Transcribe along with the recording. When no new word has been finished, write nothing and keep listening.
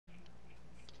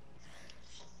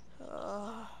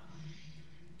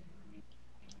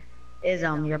is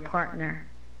your partner.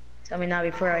 Tell me now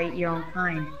before I eat your own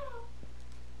kind.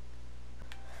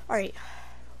 Alright,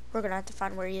 we're gonna have to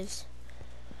find where he is.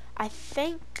 I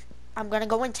think I'm gonna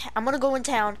go in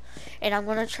town, and I'm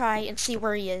gonna try and see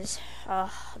where he is.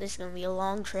 This is gonna be a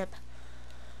long trip.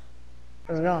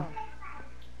 Let's go.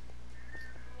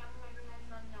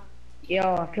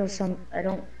 Yo, I feel I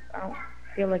don't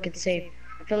feel like it's safe.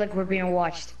 I feel like we're being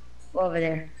watched. Go over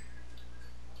there.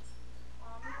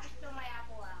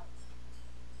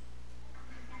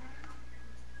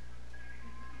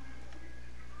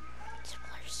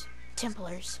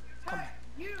 Templars, come on.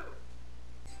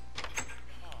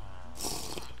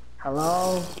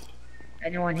 Hello?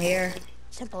 Anyone here?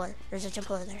 Templar, there's a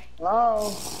Templar there.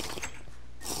 Hello?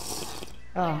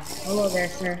 Oh, hello there,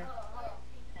 sir.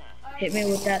 Hit me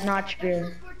with that notch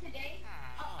beer.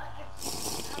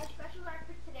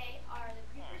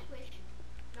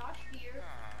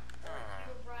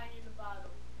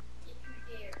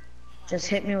 Just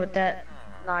hit me with that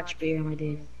notch beer, my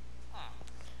dude.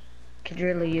 Could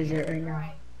really use it right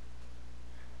now.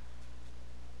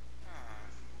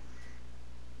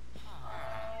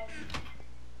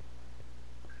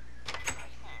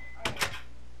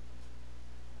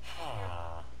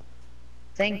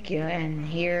 Thank you, and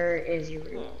here is your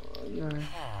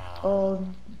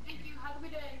old.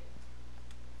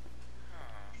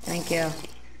 Thank you.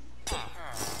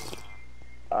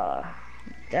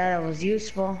 That was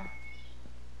useful.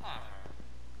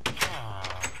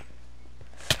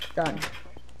 Done.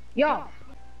 Yo!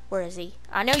 Where is he?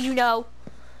 I know you know.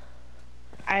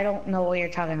 I don't know what you're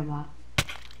talking about.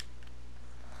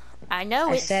 I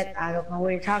know I said I don't know what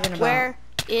you're talking about. Where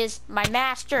is my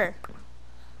master?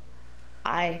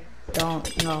 I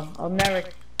don't know. I'll never.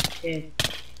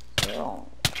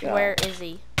 Where is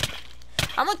he?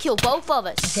 I'm gonna kill both of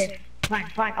us. Okay,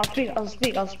 fine. I'll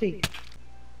speak.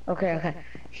 Okay.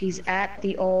 He's at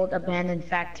the old abandoned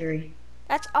factory.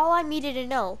 That's all I needed to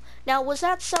know. Now, was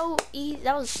that so easy?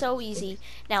 That was so easy.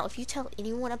 Now, if you tell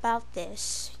anyone about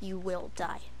this, you will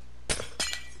die.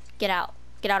 Get out.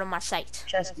 Get out of my sight.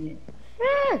 Trust me.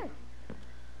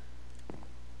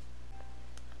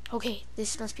 Okay,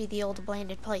 this must be the old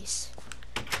abandoned place.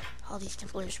 All these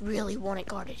Templars really want it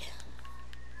guarded.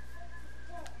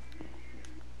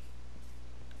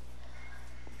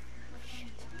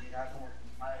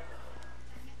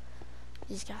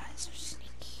 These guys are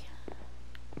sneaky.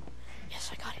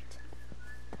 Yes, I got it.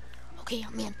 Okay,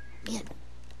 I'm in.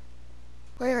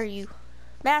 Where are you?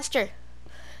 Master!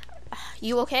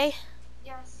 You okay?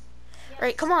 Yes.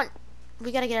 Alright, come on.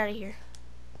 We gotta get out of here.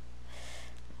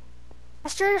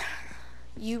 Master?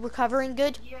 You recovering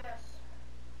good? Yes.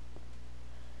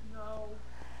 No.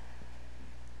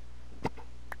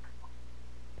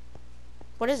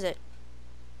 What is it?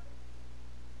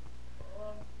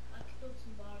 I killed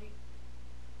somebody.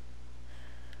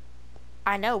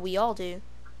 I know, we all do.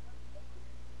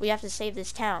 We have to save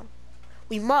this town.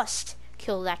 We must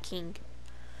kill that king.